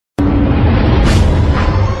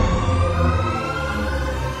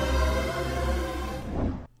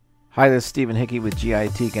Hi, this is Stephen Hickey with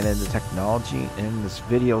GIT Get Into Technology. In this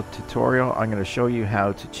video tutorial, I'm going to show you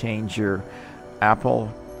how to change your Apple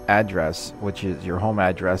address, which is your home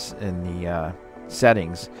address, in the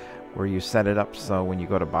settings, where you set it up so when you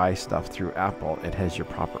go to buy stuff through Apple, it has your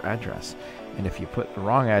proper address. And if you put the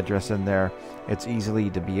wrong address in there, it's easily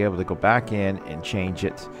to be able to go back in and change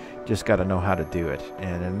it. Just got to know how to do it.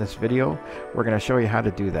 And in this video, we're going to show you how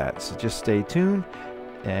to do that. So just stay tuned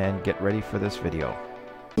and get ready for this video.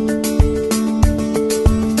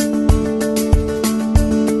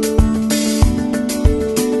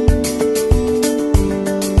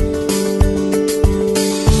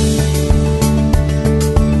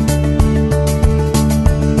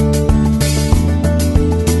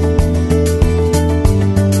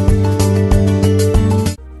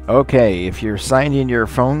 Okay, if you're signed in your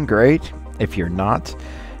phone, great. If you're not,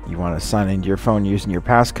 you want to sign into your phone using your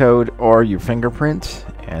passcode or your fingerprint,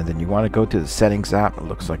 and then you want to go to the settings app. It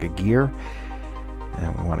looks like a gear,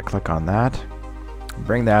 and we want to click on that.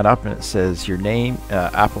 Bring that up, and it says your name,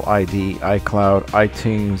 Apple ID, iCloud,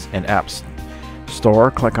 iTunes, and App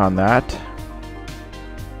Store. Click on that,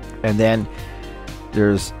 and then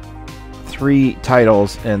there's three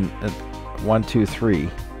titles in 1, 2, 3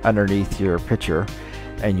 underneath your picture,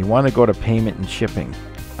 and you want to go to payment and shipping.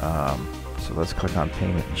 So let's click on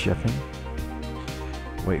payment and shipping.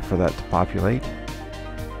 Wait for that to populate.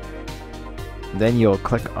 Then you'll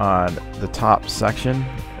click on the top section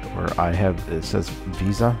where it says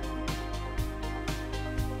Visa.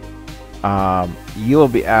 You'll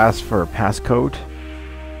be asked for a passcode.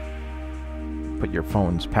 Put your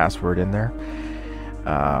phone's password in there.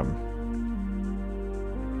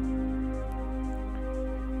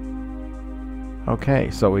 Okay,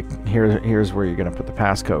 so here's where you're going to put the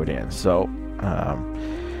passcode in. So,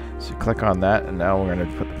 so click on that, and now we're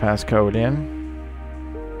going to put the passcode in.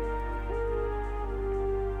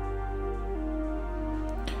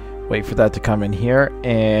 Wait for that to come in here,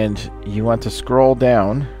 and you want to scroll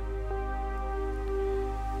down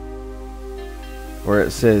where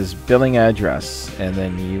it says billing address, and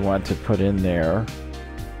then you want to put in there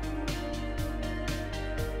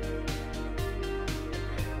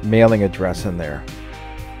mailing address in there.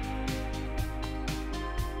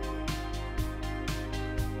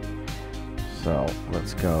 So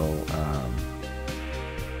let's go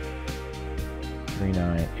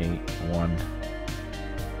 3981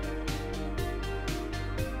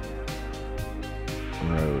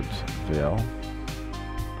 Rhodesville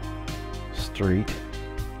Street,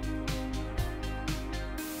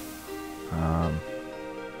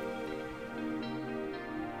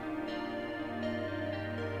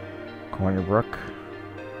 Corner Brook,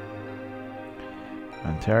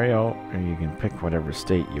 Ontario, or you can pick whatever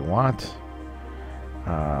state you want.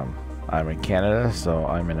 I'm in Canada, so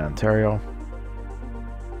I'm in Ontario.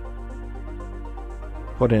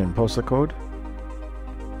 Put in postal code,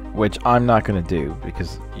 which I'm not going to do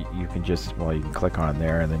because you can just, well, you can click on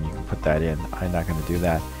there and then you can put that in. I'm not going to do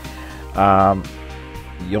that.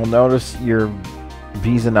 You'll notice your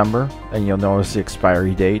Visa number, and you'll notice the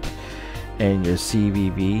expiry date and your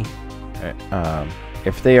CVV.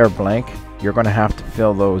 If they are blank, you're going to have to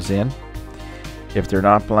fill those in. If they're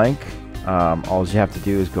not blank, all you have to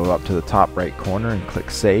do is go up to the top right corner and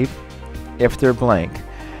click save. If they're blank,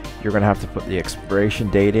 you're going to have to put the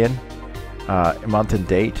expiration date in, month and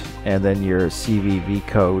date, and then your CVV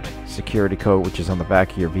code, security code, which is on the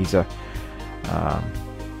back of your Visa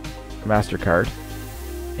MasterCard,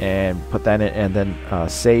 and put that in, and then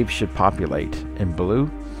save should populate in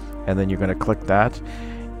blue, and then you're going to click that,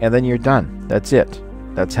 and then you're done. That's it.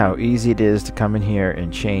 That's how easy it is to come in here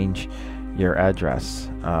and change your address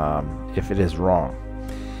if it is wrong.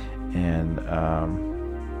 And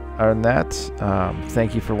other than that,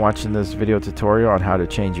 thank you for watching this video tutorial on how to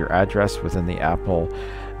change your address within the Apple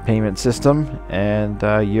payment system, and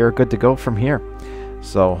you're good to go from here.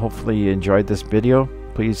 So hopefully you enjoyed this video.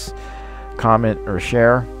 Please comment or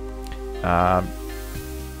share.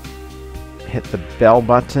 Hit the bell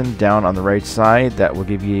button down on the right side. That will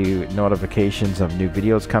give you notifications of new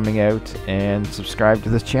videos coming out, and subscribe to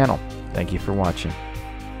this channel. Thank you for watching.